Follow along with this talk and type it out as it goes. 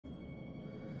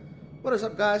What is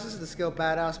up, guys? This is the Skill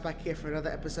Badass back here for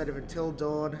another episode of Until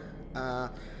Dawn.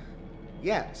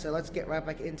 Yeah, so let's get right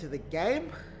back into the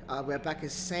game. We're back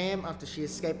as Sam after she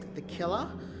escaped the killer.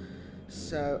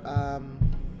 So,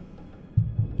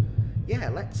 yeah,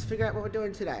 let's figure out what we're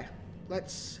doing today.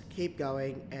 Let's keep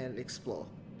going and explore.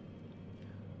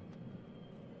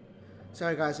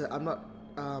 Sorry, guys, I'm not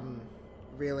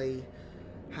really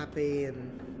happy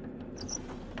and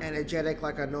energetic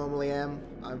like I normally am.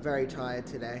 I'm very tired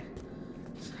today.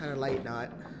 Just had a late night.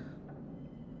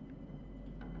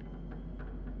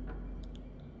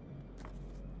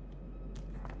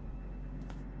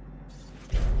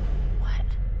 What?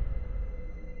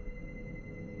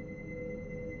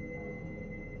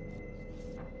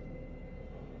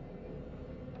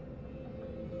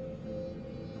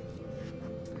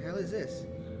 The hell is this?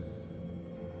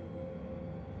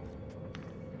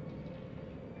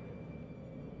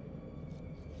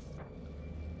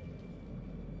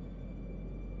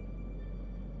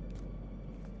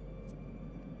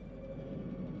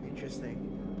 Interesting.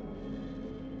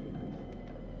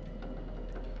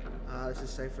 This is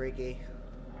so freaky.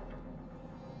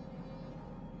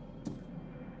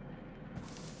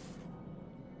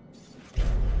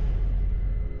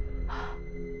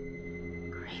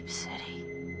 Grape City.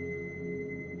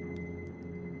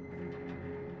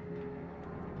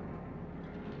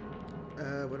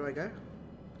 Where do I go?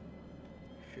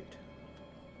 Shoot.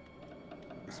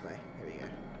 This way. Here we go.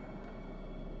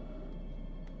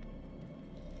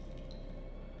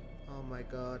 Oh my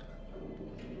god.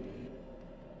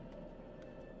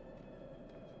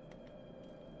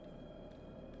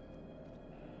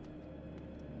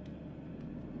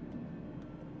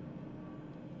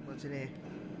 What's in here?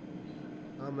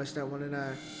 I almost don't want to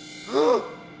know.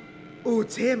 Oh,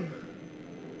 it's him!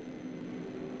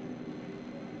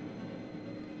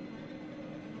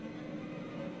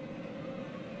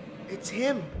 It's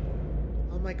him!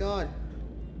 Oh my god.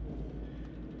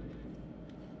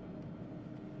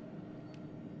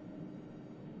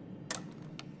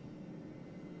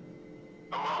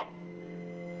 Hello,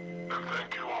 and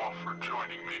thank you all for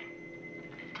joining me.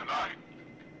 Tonight,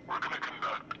 we're gonna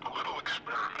conduct a little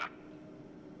experiment.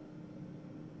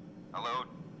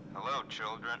 Hello,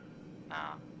 children.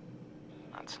 No,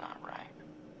 that's not right.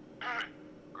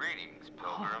 Greetings,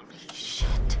 pilgrims. Holy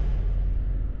shit.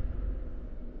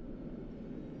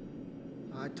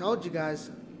 I told you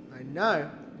guys. I know.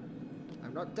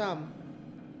 I'm not dumb.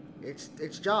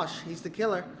 It's Josh. He's the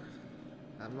killer.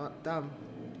 I'm not dumb.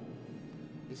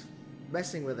 He's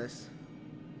messing with us.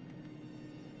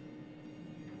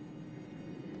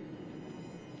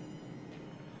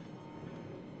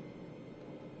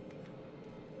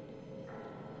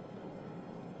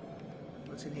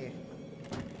 What's in here?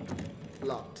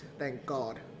 Locked. Thank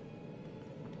God.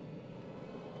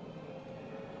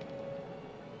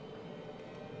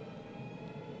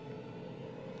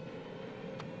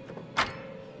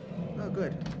 Oh,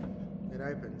 good. It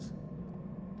opens.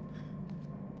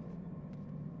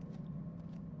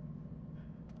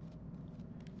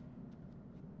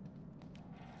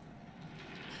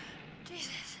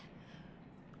 Jesus.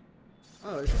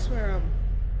 Oh, is this where, Well,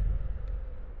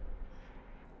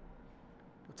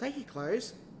 take your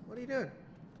clothes. What are you doing?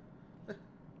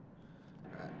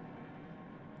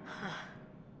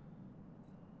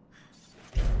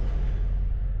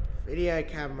 Video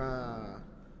camera.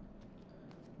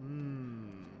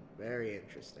 Very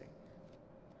interesting.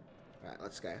 Right,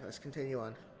 let's go. Let's continue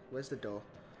on. Where's the door?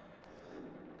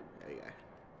 There we go.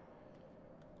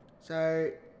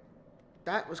 So,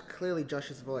 that was clearly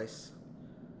Josh's voice.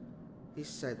 He's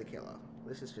so the killer.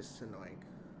 This is just annoying.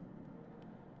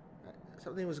 Right,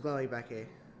 something was glowing back here.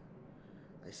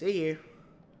 I see you.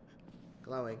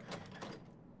 Glowing.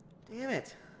 Damn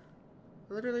it.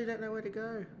 I literally don't know where to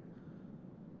go.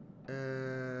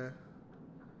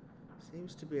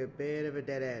 Seems to be a bit of a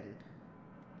dead end.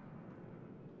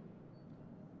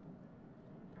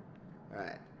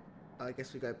 Alright. I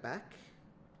guess we go back.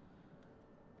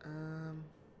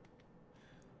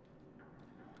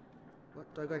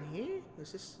 What, do I go in here?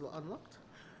 Is this unlocked?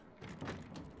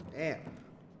 Damn.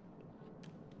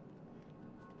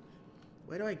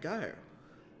 Where do I go?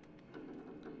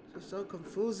 This is so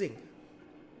confusing.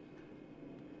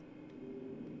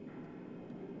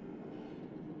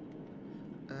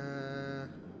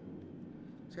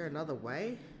 Is there another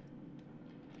way?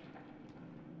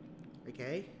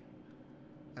 Okay.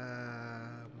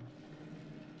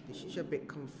 This is a bit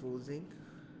confusing.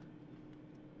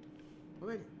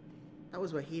 Wait, that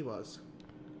was where he was.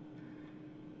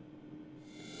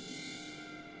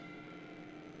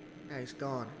 Now he's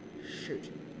gone.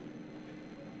 Shoot.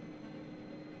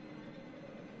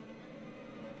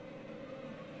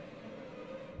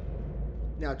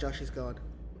 Now Josh is gone.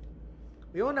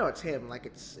 We all know it's him, like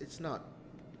it's not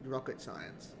rocket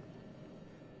science.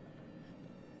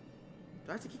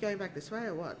 Do I have to keep going back this way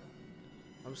or what?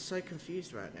 I'm so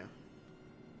confused right now.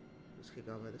 Let's keep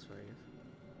going this way, I guess.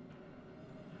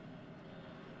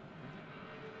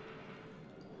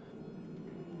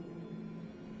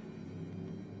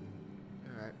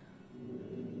 Alright.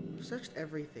 I've searched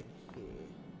everything here.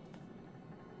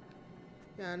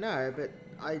 Yeah, I know, but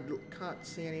I can't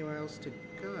see anywhere else to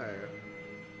go.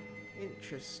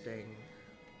 Interesting.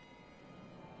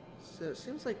 So it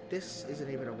seems like this isn't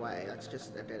even a way, that's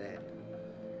just a dead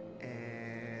end.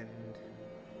 And,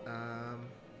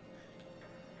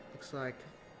 looks like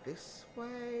this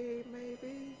way,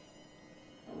 maybe?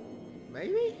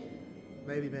 Maybe?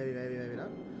 Maybe not.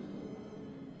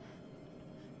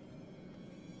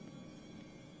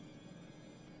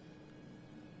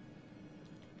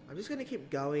 I'm just gonna keep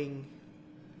going.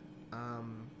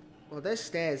 Well, there's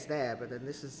stairs there, but then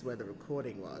this is where the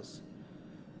recording was.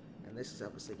 And this is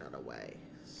obviously not a way.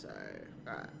 So,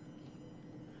 alright.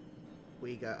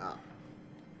 We go up.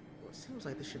 Well, it seems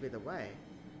like this should be the way.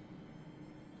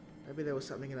 Maybe there was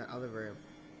something in that other room.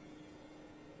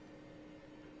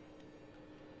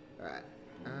 Alright.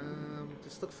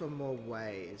 Just look for more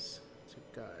ways to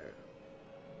go.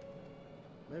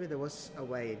 Maybe there was a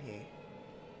way in here.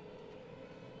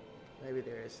 Maybe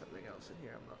there is something else in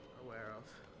here I'm not aware of.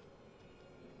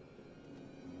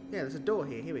 Yeah, there's a door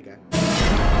here. Here we go.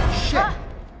 Shit!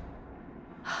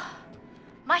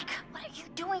 Mike, what are you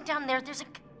doing down there? There's a...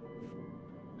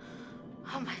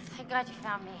 Oh my, thank God you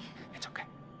found me. It's okay.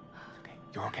 It's okay.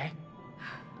 You're okay?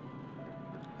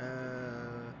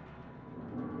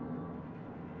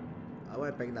 I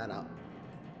won't bring that up.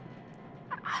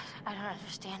 I don't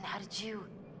understand. How did you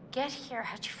get here?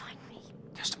 How'd you find me?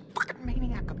 There's some fucking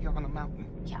maniac up here on the mountain.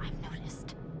 Yeah, I've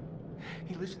noticed.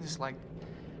 He lives in this, like,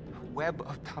 web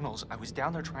of tunnels. I was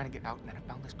down there trying to get out, and then I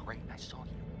found this grate, and I saw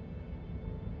you.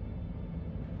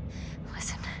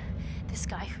 Listen, this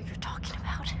guy who you're talking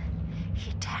about,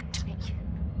 he attacked me.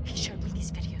 He showed me these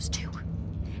videos too.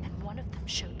 And one of them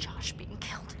showed Josh being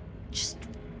killed. Just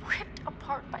ripped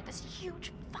apart by this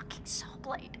huge fucking saw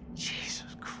blade.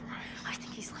 Jesus Christ. I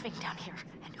think he's living down here.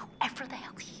 And whoever the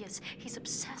hell he is, he's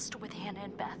obsessed with Hannah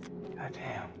and Beth.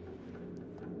 Goddamn.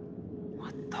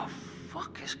 What the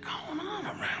fuck is going on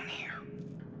around here?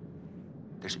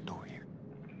 There's a door here.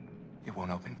 It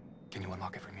won't open. Can you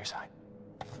unlock it from your side?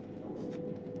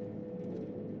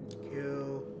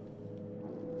 Kill.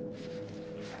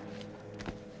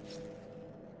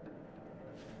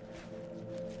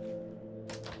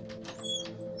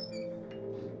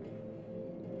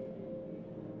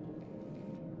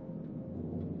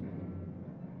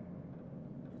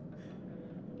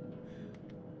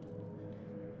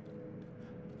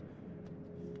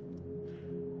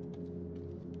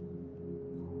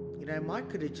 You know, Mike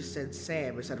could have just said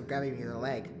Sam instead of grabbing me in the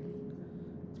leg.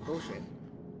 It's bullshit.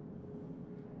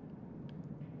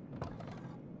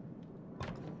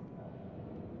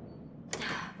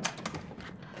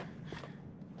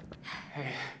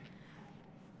 Hey.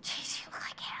 Jeez, you look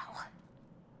like hell.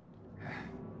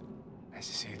 Nice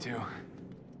to see you, too.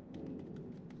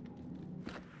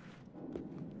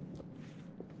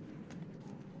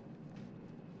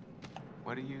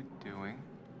 What are you doing?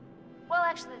 Well,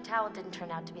 actually, the towel didn't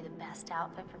turn out to be the best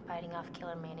outfit for fighting off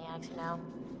killer maniacs, you know?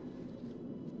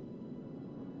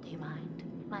 Do you mind,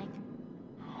 Mike?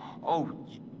 Oh,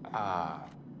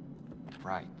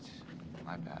 right.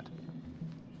 My bad.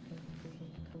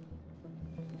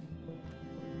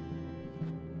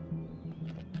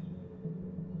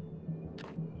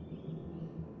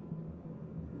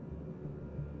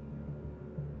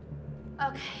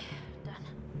 Okay, done.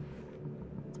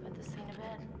 Let's put this thing to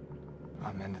bed.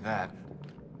 I'm into that.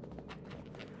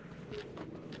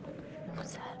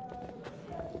 What's that?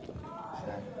 Is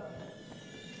that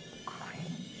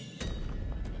cream?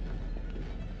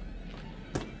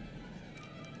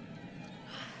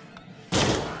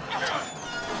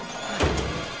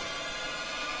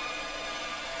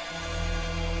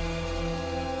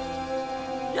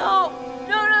 No!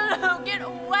 No, no, no! Get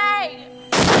away!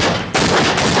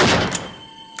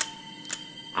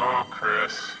 Oh,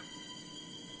 Chris.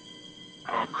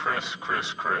 Oh, Chris.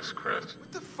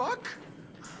 What the fuck?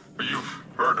 You've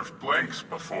heard of blanks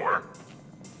before.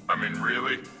 I mean,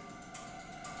 really?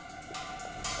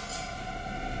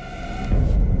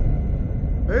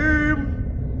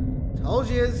 Boom! Told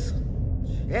yous.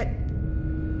 Shit.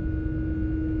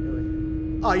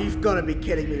 Oh, you've got to be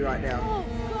kidding me right now. Oh,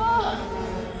 God!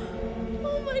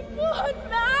 Oh, my God,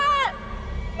 Matt!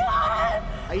 Matt!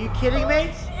 Are you kidding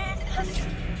me? Jesus!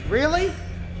 Really?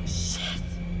 Shit!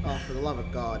 Oh, for the love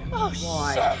of God. Oh,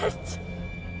 Why? shit!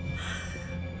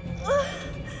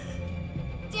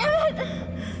 Damn it!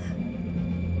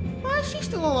 Why is she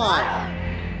still alive?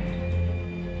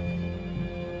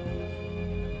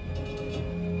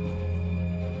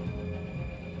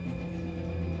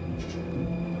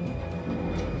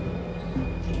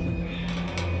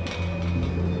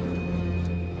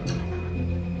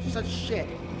 Such shit.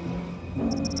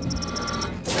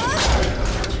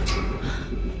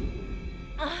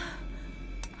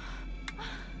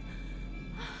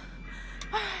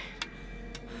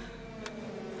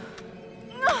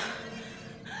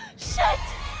 Shit!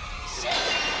 Shit!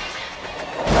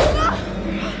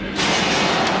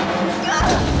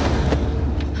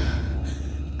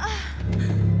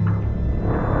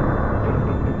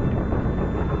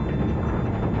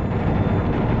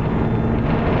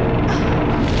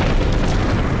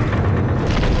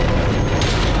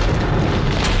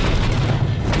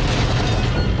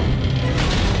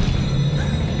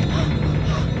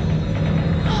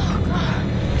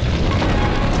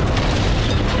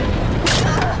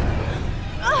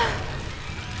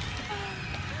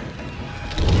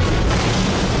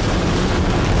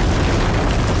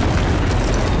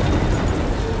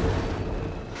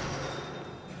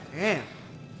 Damn.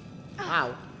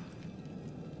 Wow.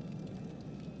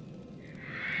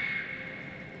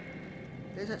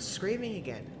 There's that screaming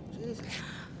again. Jesus.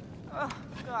 Oh,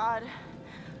 God.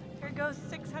 Here goes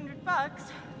 $600.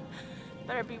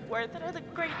 Better be worth it or the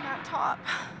grate in that top.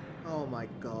 Oh my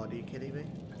God, are you kidding me?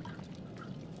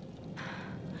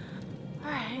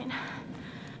 Alright.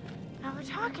 Now we're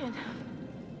talking.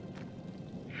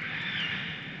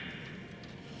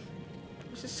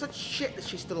 This is such shit that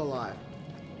she's still alive.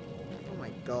 Oh my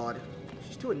God.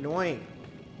 She's too annoying.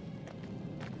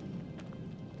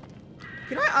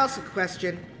 Can I ask a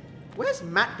question? Where's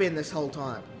Matt been this whole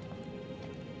time?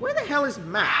 Where the hell is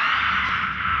Matt?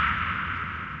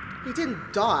 He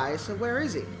didn't die, so where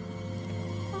is he?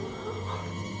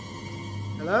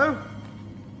 Hello?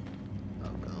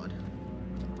 Oh God.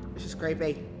 This is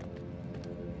creepy.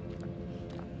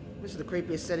 This is the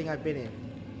creepiest setting I've been in.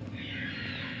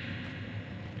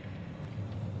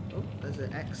 Oh, there's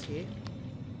an X here.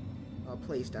 Oh,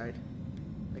 please don't.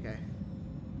 Okay.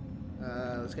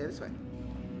 Let's go this way.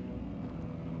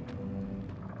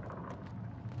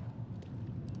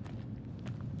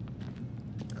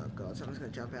 Oh God, someone's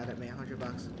gonna jump out at me.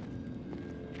 $100.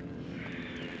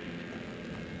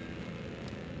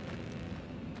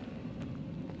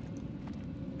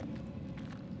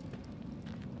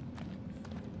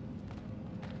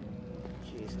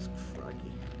 Jesus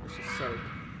crikey. This is so...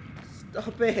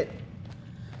 Stop it!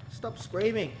 Stop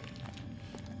screaming!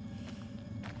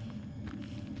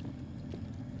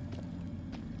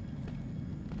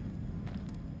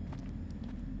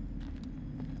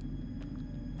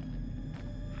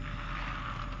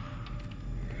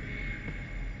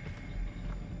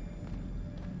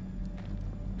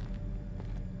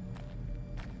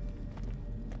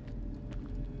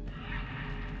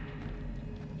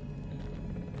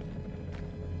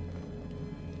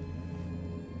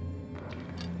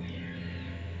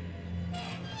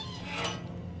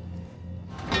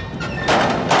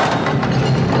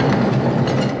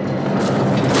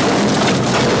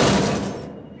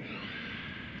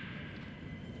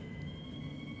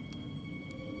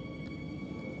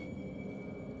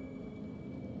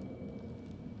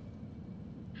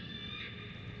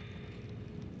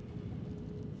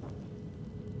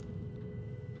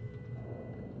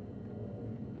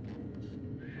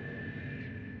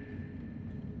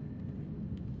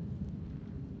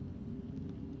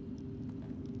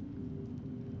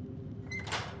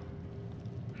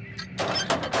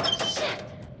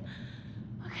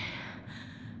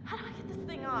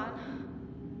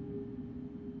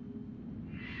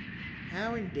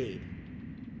 How indeed.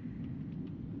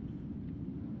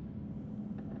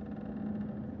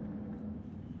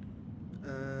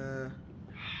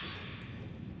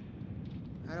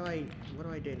 What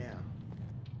do I do now?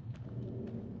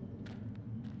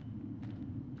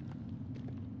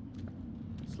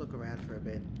 Let's look around for a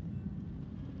bit.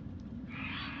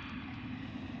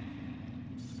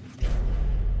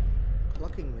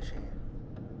 Clocking machine.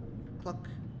 Clock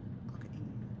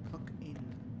in.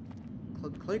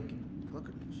 Clocking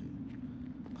machine.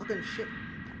 Clocking shit.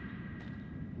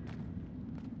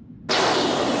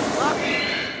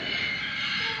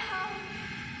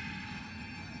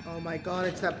 Oh my God,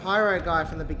 it's that pyro guy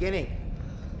from the beginning.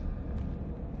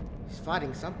 He's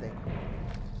fighting something.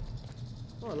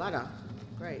 Oh, a ladder.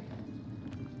 Great.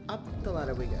 Up the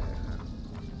ladder we go.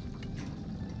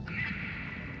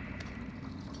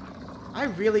 I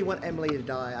really want Emily to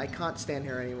die. I can't stand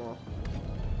her anymore.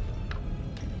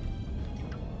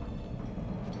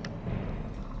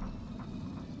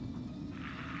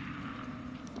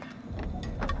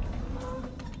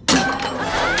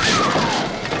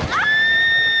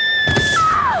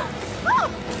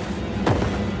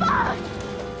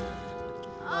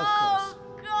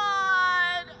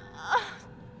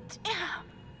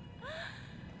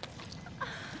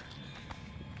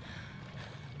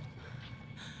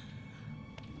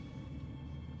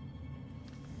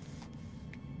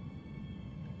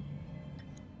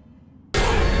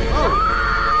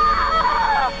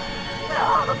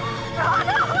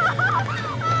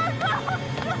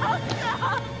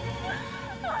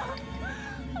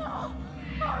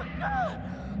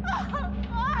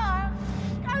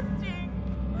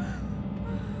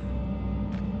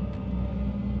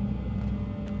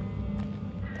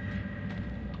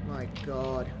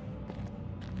 god.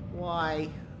 Why?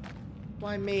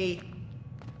 Why me?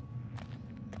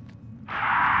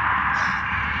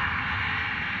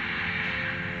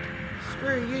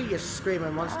 Screw you, you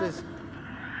screaming monsters.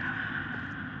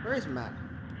 Where is Matt?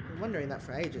 I've been wondering that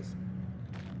for ages.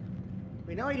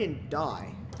 We know he didn't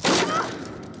die.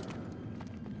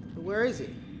 But where is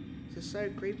he? This is so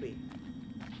creepy.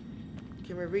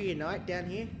 Can we reunite down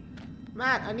here?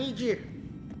 Matt, I need you!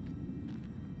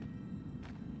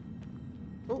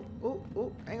 Oh, oh,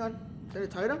 oh, hang on. Is that a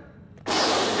totem?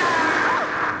 Oh.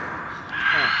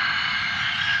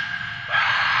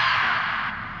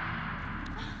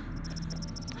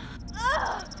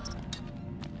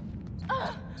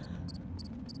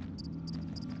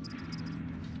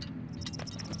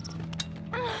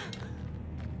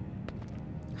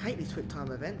 I hate these quick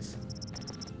time events.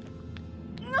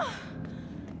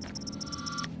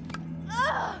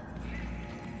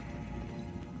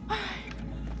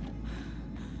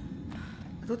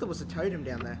 I thought there was a totem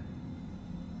down there.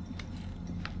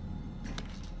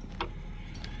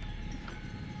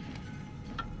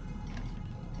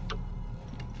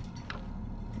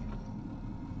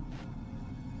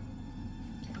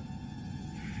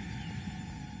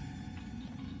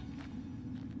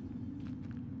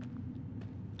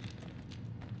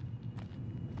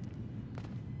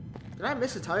 Did I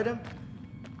miss a totem?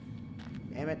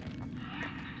 Damn it.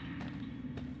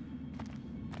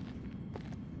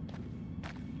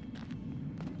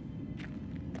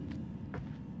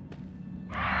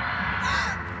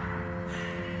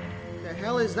 The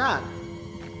hell is that?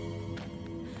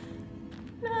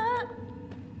 Matt.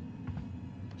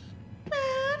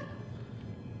 Man.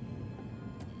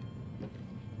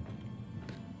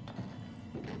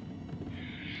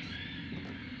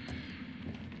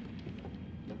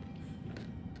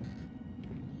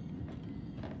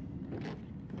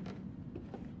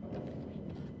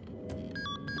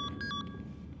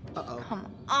 Uh-oh. Come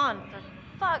on, for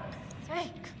fuck's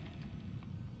sake.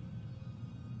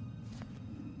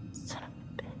 Son of a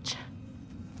bitch.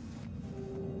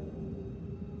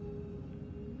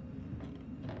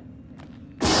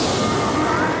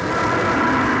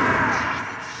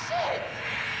 Shit!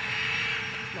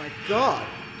 My god.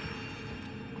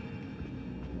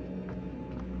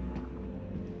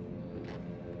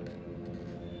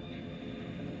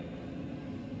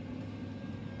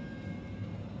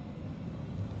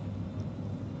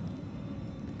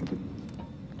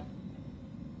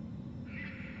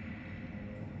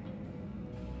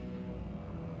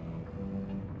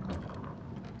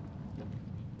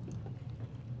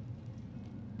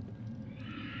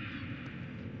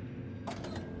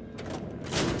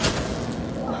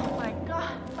 Oh my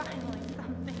god, finally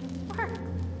something works.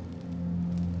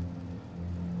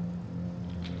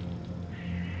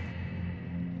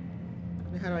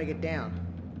 How do I get down?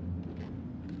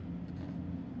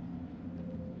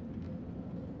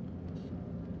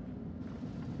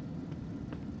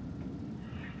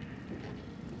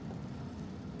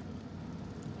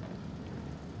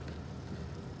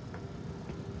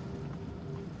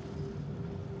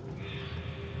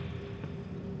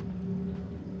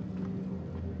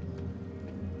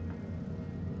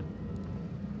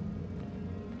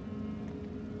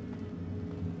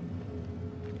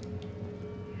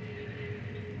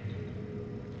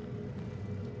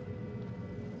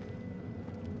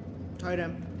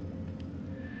 Totem.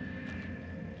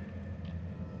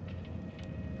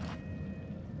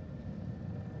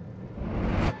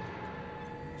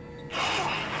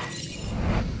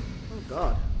 Oh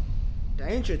god.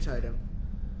 Danger totem.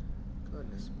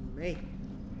 Goodness me.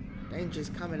 Danger's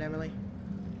coming, Emily.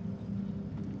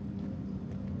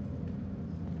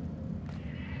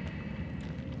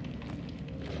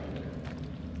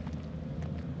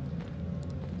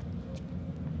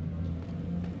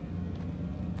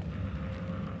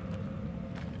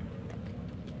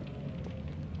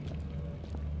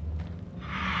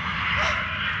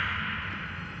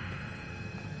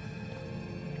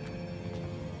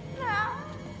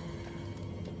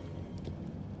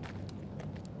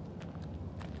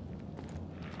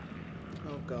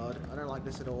 Oh god, I don't like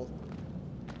this at all.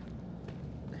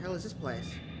 The hell is this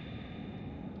place?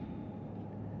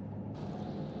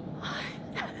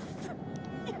 Yes. Yes.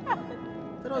 I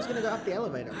thought I was gonna go up the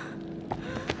elevator.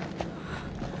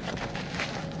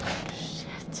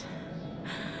 Shit.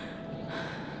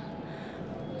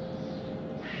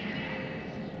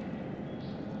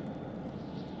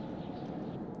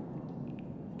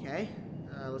 Okay,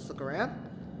 let's look around.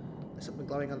 There's something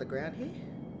glowing on the ground here.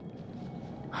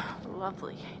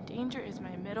 Lovely. Danger is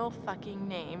my middle fucking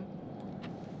name.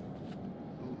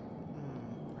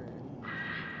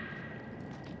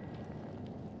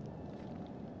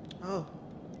 Oh,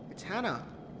 it's Hannah.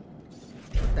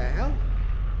 What the hell?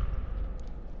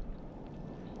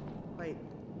 Wait,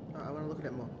 oh, I want to look at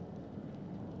it more.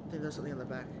 I think there's something on the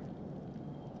back.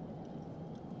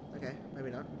 Okay, maybe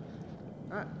not.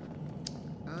 Alright.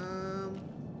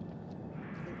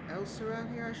 Anything else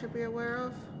around here I should be aware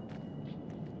of?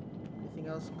 Anything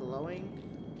else glowing?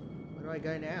 Where do I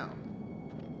go now?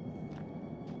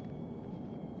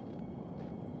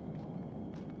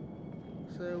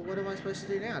 So what am I supposed to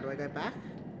do now? Do I go back?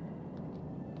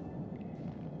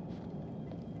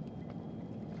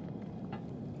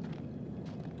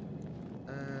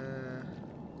 I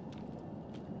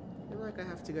feel like I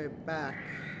have to go back.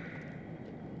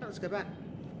 Oh, let's go back.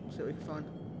 See what we can find.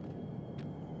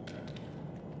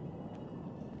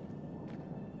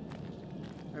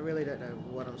 I really don't know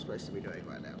what I'm supposed to be doing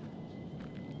right now.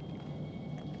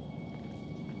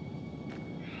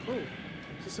 Oh,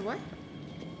 is this the way?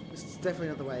 This is definitely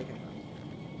not the way I came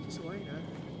from. Is this the way? No.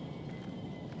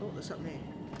 Oh, there's something here.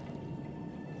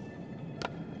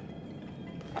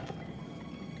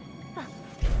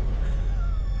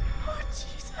 Oh,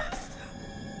 Jesus.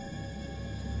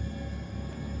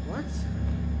 What?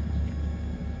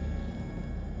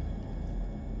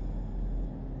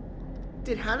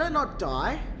 Did Hannah not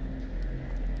die?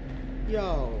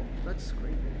 Yo, that's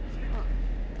creepy. Fuck.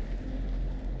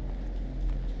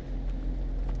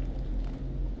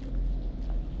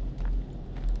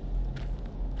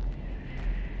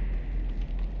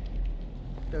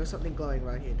 There was something glowing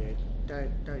right here, dude.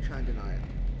 Don't try and deny it.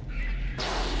 Oh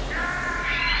my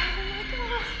god.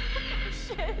 Oh,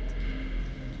 shit.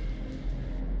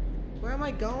 Where am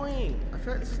I going? I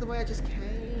feel like this is the way I just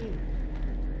came.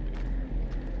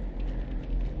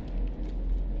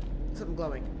 Something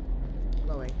glowing.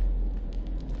 Glowing.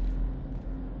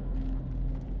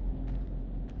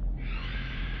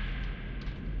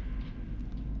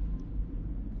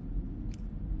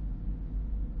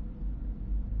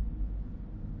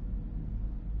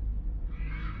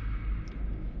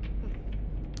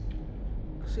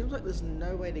 Seems like there's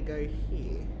no way to go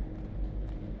here.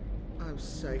 I'm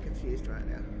so confused right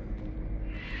now.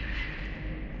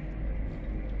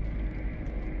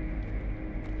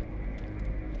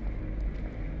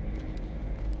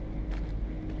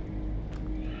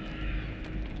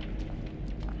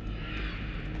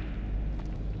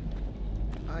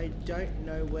 I don't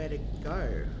know where to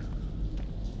go.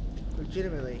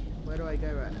 Legitimately, where do I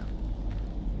go right now?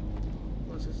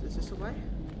 What's this? Is this a way?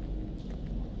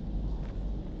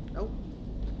 Oh.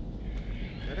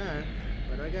 I don't know.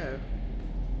 Where do I go?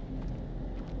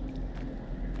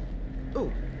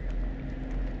 Oh.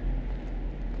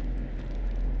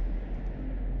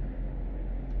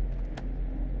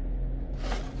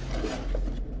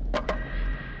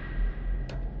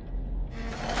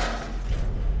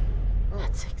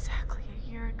 That's exactly a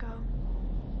year ago.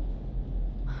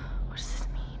 What does this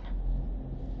mean?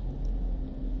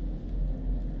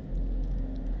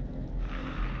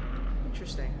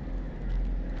 Interesting.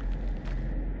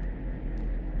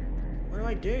 What do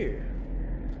I do?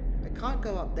 I can't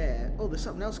go up there. Oh, there's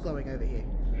something else glowing over here.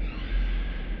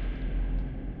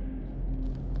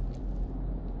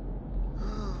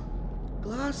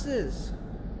 Glasses!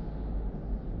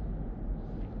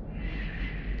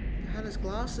 Hannah's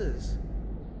glasses.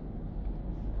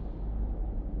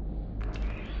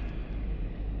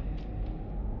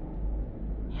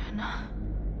 Hannah.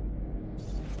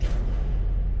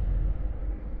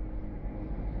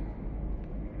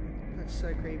 That's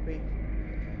so creepy.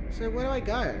 So where do I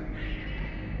go?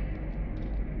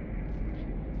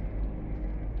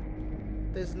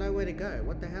 There's nowhere to go.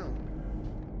 What the hell?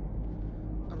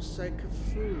 I'm so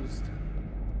confused.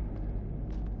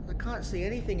 I can't see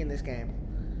anything in this game.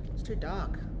 It's too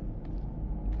dark.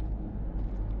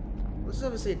 This is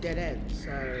obviously a dead end, so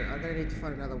I'm gonna need to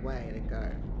find another way to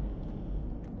go.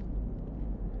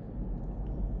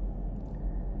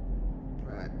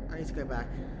 Right, I need to go back.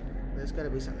 There's gotta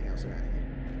be something else around here.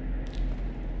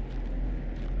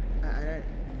 I don't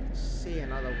see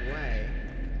another way.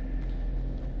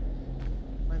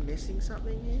 Am I missing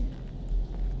something here?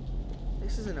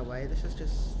 This isn't a way, this is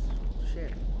just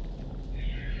shit.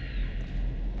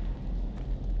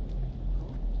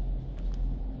 Oh.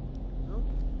 Oh,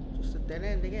 just a dead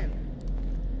end again.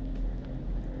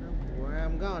 I don't know where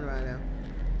I'm going right now.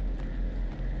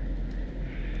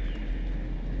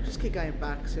 Just keep going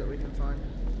back, see what we can find.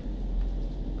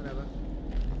 Whatever.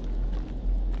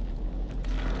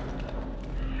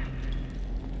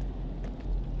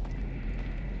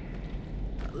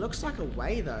 It looks like a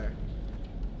way though,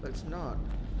 but it's not.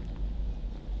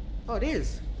 Oh, it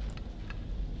is.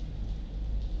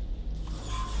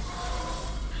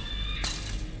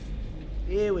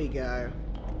 Here we go.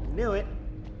 Knew it.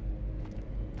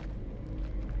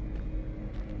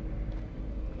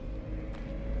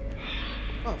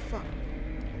 Oh, fuck.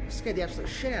 That scared the absolute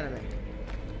shit out of me.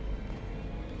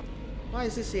 Why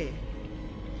is this here?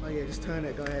 Oh, yeah, just turn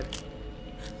it. Go ahead.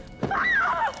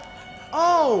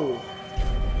 Oh!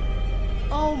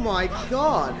 Oh, my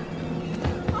God.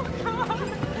 Oh God!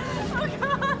 Oh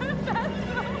God!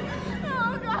 Bethel!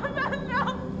 Oh God,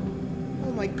 Bethel!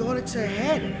 Oh, my God, it's her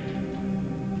head.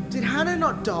 Did Hannah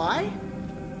not die?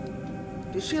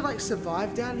 Did she, like,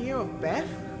 survive down here of Beth?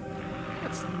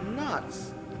 That's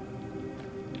nuts.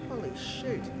 Holy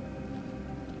shoot.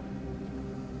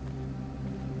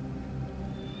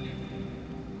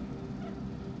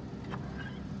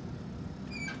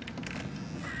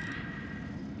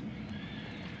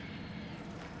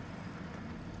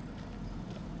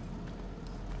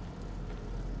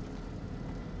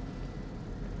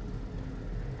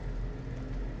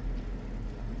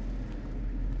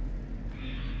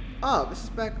 Oh, this is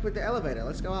back with the elevator.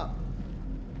 Let's go up.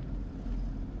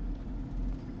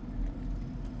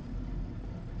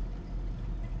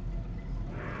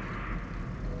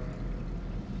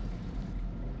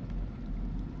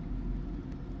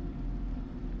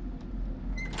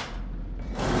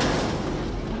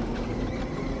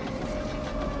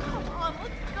 Come on,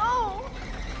 let's go!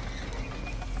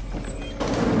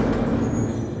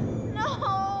 No!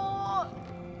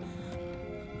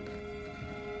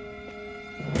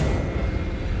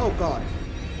 Oh, God.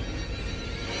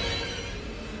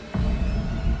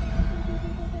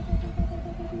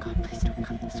 God, please don't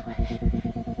come this way.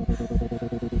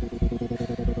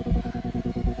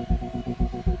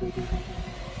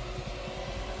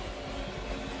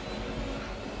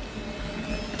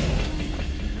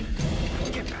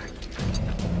 Get back.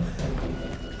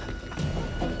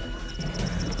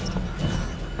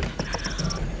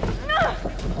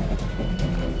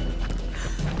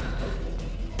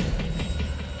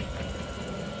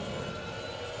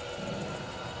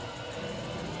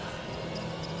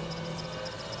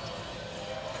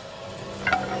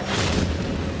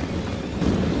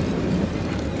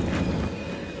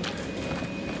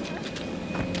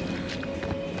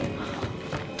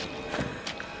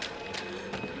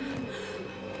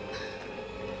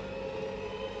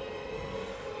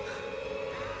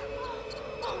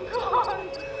 Oh God!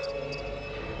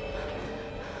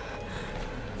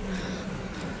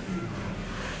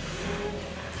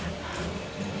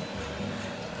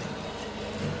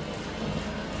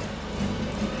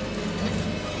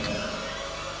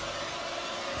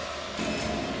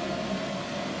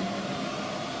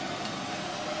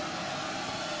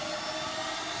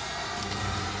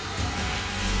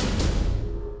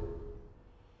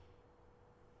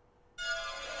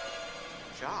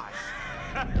 Josh.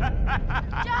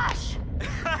 Josh!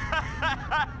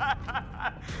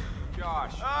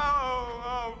 Josh.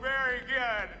 Oh, very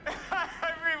good.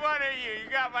 Every one of you, you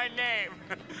got my name.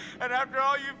 And after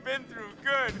all you've been through,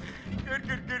 good.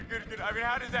 I mean,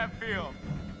 how does that feel,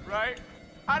 right?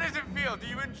 How does it feel? Do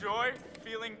you enjoy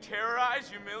feeling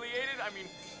terrorized, humiliated? I mean,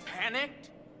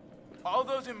 panicked? All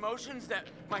those emotions that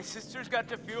my sisters got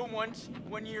to feel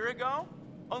 1 year ago?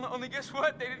 Only guess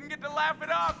what? They didn't get to laugh it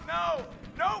off. No,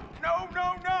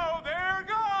 they're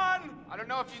gone. I don't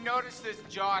know if you noticed this,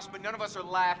 Josh, but none of us are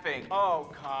laughing. Oh,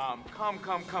 come.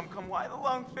 Why the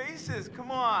long faces?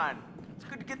 Come on. It's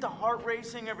good to get the heart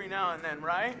racing every now and then,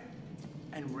 right?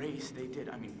 And race, they did.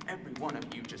 I mean, every one of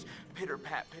you just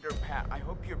pitter-pat, pitter-pat. I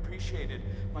hope you appreciated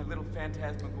my little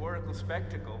phantasmagorical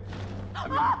spectacle. I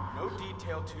mean, no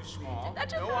detail too small, That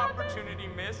just no happened. opportunity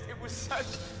missed. It was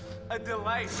such a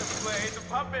delight to play the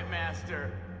puppet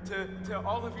master to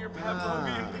all of your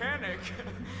Pavlovian panic.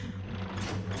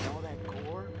 And all that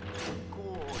gore,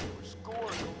 there was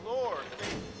gore galore,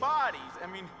 fake bodies. I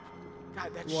mean,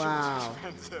 God, that Wow. shit was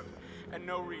expensive. And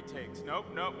no retakes. Nope.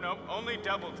 Only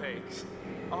double takes.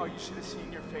 Oh, you should have seen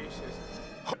your faces.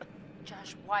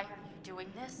 Josh, why are you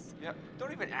doing this? Yep.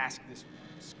 Don't even ask this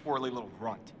squirrely little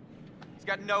runt. He's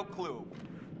got no clue.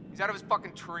 He's out of his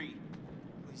fucking tree.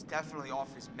 He's definitely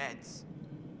off his meds.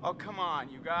 Oh, come on,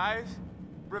 you guys.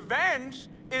 Revenge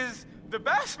is the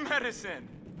best medicine.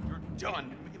 You're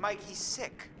done. Mike, he's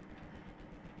sick.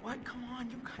 What? Come on,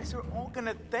 you guys are all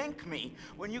gonna thank me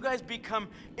when you guys become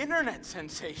internet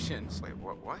sensations. Wait,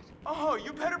 what? Oh,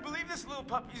 you better believe this little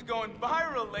puppy's going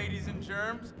viral, ladies and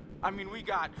germs. I mean, we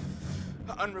got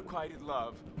unrequited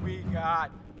love. We got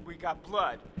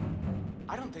blood.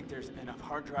 I don't think there's enough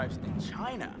hard drives in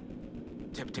China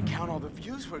to count all the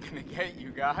views we're gonna get,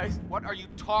 you guys. What are you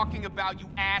talking about, you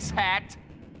asshat?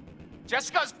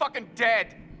 Jessica's fucking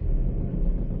dead.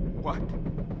 What?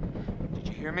 Did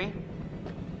you hear me?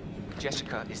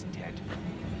 Jessica is dead.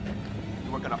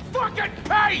 You are gonna fucking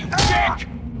pay, you dick!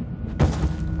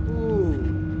 Ooh.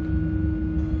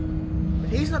 But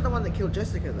he's not the one that killed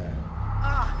Jessica, though.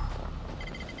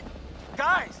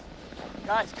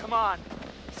 Guys, come on.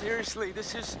 Seriously,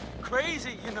 this is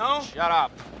crazy, you know? Shut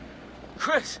up.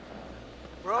 Chris,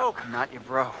 bro, I'm not your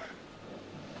bro.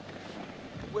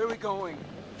 where are we going?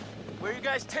 Where are you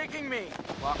guys taking me?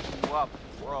 Lock you up,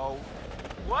 bro.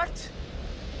 What?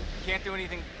 Can't do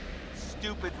anything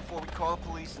stupid before we call the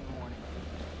police in the morning.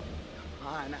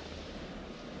 Come on.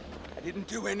 I didn't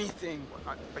do anything.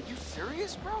 Are you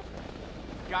serious, bro?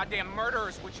 Goddamn murderer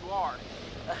is what you are.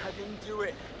 I didn't do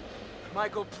it.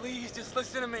 Michael, please, just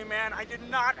listen to me, man. I did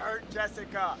not hurt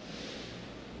Jessica.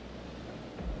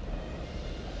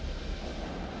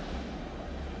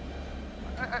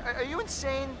 Are you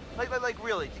insane? Like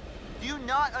really? Do you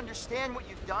not understand what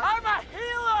you've done? I'm a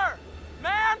healer,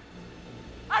 man.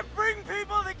 I bring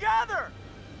people together.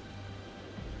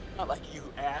 Not like you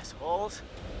assholes.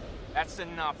 That's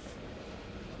enough.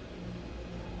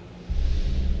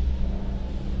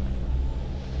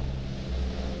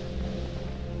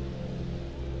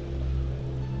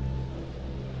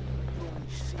 You only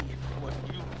see what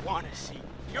you want to see.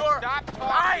 You're Stop talking.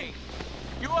 lying.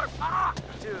 You are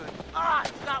dude.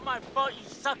 It's not my fault. You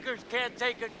suckers can't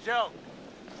take a joke.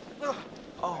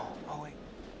 Oh, wait.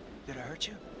 Did it hurt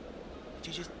you?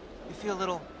 Did you feel a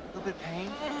little bit of pain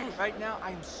right now?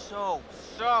 I am so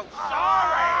sorry.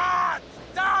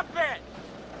 Stop it!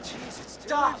 Jesus, dude.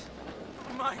 Stop!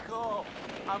 Michael,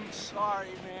 I'm sorry,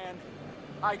 man.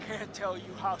 I can't tell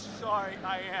you how sorry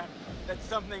I am that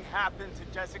something happened to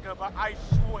Jessica, but I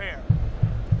swear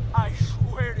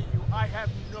to you, I have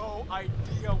no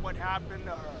idea what happened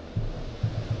to her.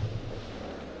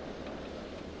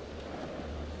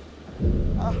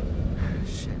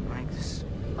 Shit, Mike, this...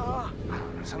 I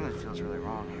don't know, something feels really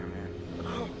wrong here, man.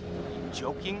 Are you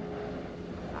joking?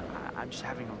 I'm just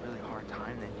having a really hard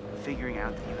time then figuring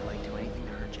out that you would like do anything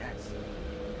to hurt Jess.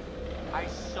 I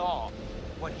saw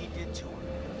what he did to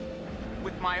her.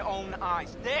 With my own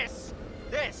eyes. This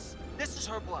is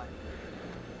her blood.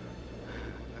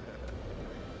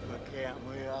 But can't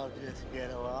we all just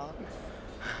get along?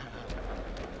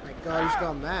 My God, he's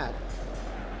gone mad.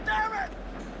 Damn it!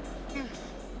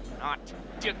 Not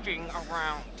dicking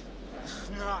around.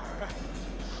 All right.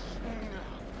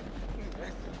 This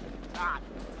is not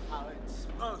how it's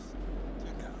supposed to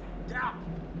go down.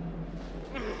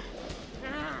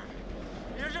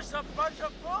 You're just a bunch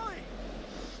of bullies.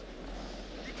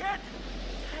 You can't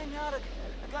hang out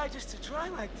a guy just to try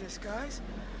like this, guys.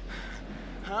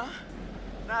 Huh?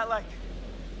 Not like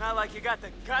you got the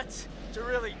guts to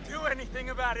really do anything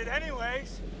about it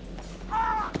anyways.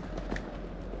 Ah!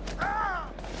 Ah!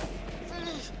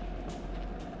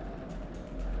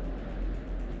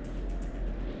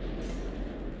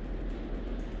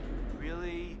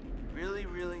 Really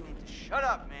need to shut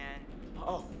up, man.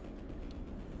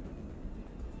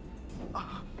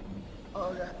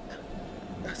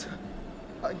 That's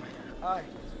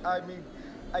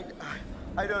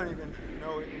I don't even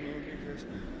know what you mean because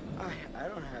I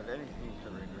don't have anything to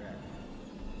regret.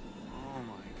 Oh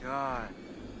my God.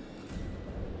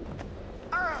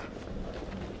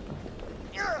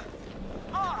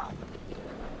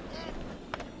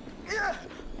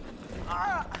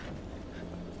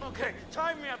 Okay,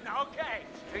 tie me up now, okay?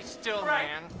 Stay still, Right,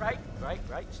 man.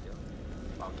 right, still.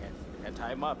 Okay, and tie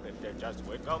them up if they're just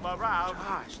wiggle around.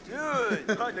 Gosh, dude.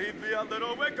 Leave me a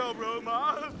little wiggle room,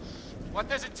 huh? What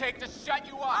does it take to shut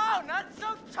you up? Oh, not so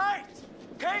tight,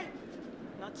 okay?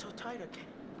 Not so tight, okay?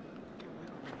 Okay,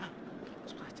 wiggle room.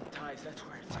 Those plastic ties, that's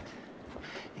where it's at.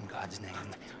 In God's name,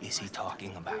 is he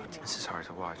talking about? This is hard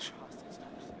to watch.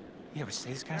 You ever say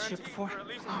this kind of shit before? For at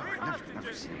least Oh, three I've never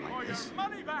hostages seen it like or this. your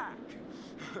money back.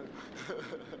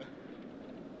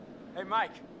 Hey,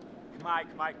 Mike. Mike.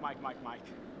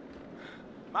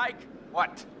 Mike,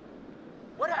 What?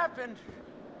 what happened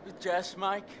with Jess,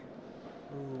 Mike?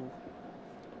 Ooh.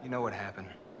 You know what happened.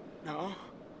 No,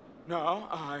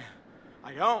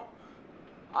 I don't.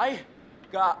 I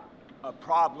got a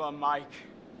problem, Mike.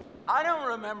 I don't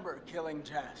remember killing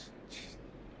Jess.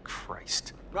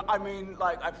 Christ. I mean,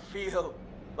 like, I feel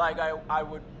like I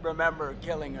would remember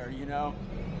killing her, you know?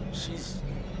 She's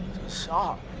so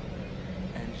soft.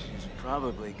 And she's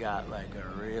probably got, like, a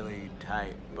really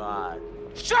tight bod.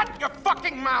 Shut your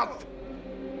fucking mouth!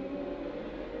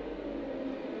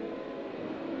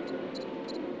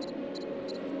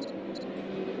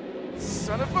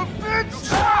 Son of a bitch!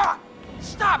 Ah!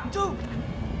 Stop, dude!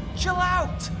 Chill out!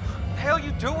 What the hell are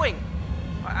you doing?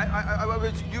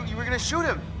 You were gonna shoot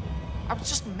him. I was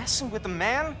just messing with the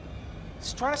man.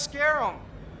 Just trying to scare him.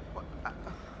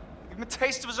 Give him a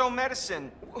taste of his own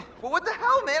medicine. Well, what the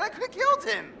hell, man? I could have killed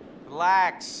him.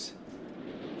 Relax.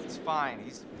 It's fine.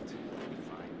 He's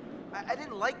fine. I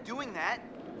didn't like doing that.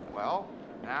 Well,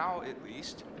 now at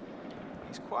least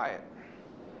he's quiet.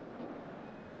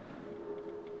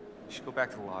 You should go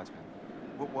back to the lodge, man.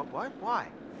 What? Why?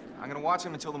 I'm gonna watch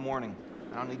him until the morning.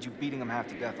 I don't need you beating him half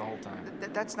to death the whole time.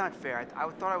 That's not fair. I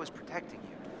thought I was protecting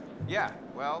you. Yeah,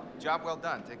 well, job well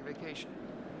done. Take a vacation.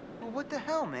 Well, what the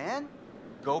hell, man?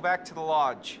 Go back to the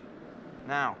lodge.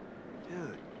 Now.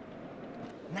 Dude.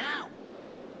 Now!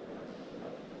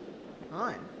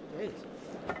 Fine. Jeez.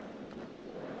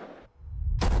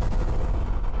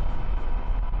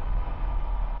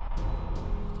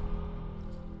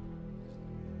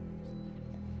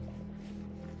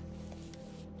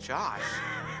 Josh.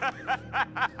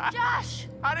 Josh!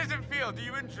 How does it feel? Do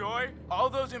you enjoy all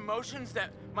those emotions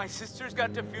that my sisters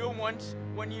got to feel once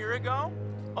 1 year ago?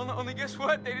 Only guess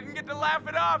what? They didn't get to laugh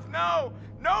it off. No!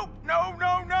 Nope!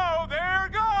 No! They're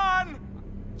gone!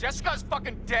 Jessica's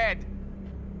fucking dead.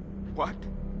 What?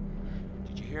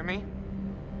 Did you hear me?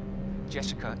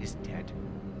 Jessica is dead.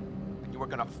 And you were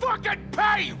gonna fucking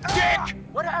pay, you dick!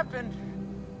 What happened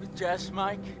with Jess,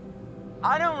 Mike?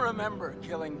 I don't remember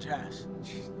killing Jess.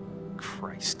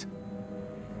 Christ.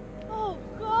 Oh,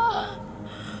 God!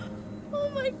 Oh,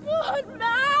 my God,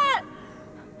 Matt!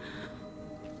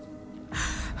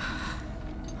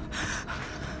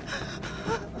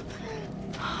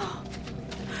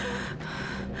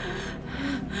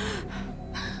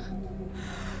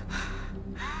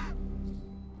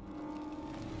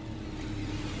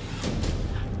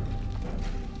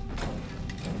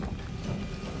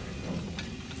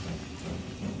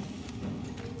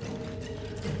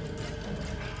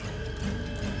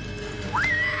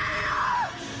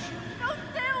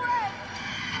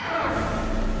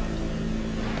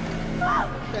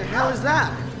 What the hell is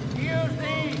that? Use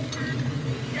these!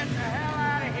 Get the hell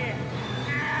out of here!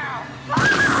 Now!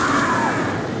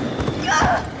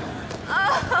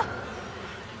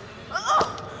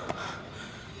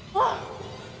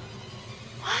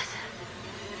 What?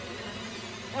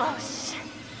 Oh, shit.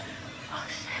 Oh,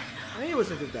 shit. I knew it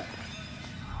was a good guy.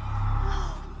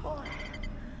 Oh, boy.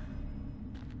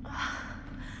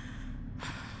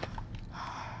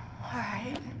 All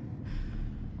right.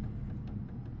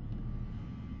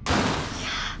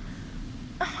 Yeah.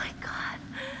 Oh, my God.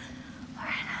 All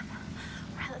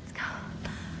right, let's go.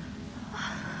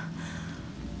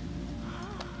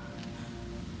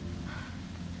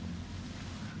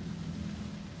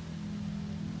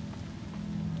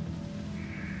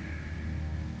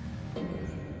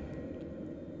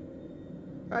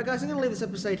 Alright guys, I'm going to leave this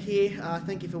episode here.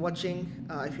 Thank you for watching.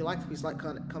 If you liked, please like,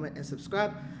 comment, and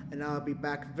subscribe. And I'll be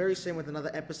back very soon with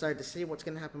another episode to see what's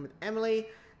going to happen with Emily.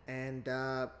 And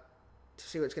to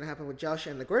see what's going to happen with Josh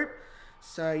and the group.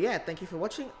 So yeah, thank you for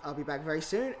watching. I'll be back very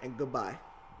soon, and goodbye.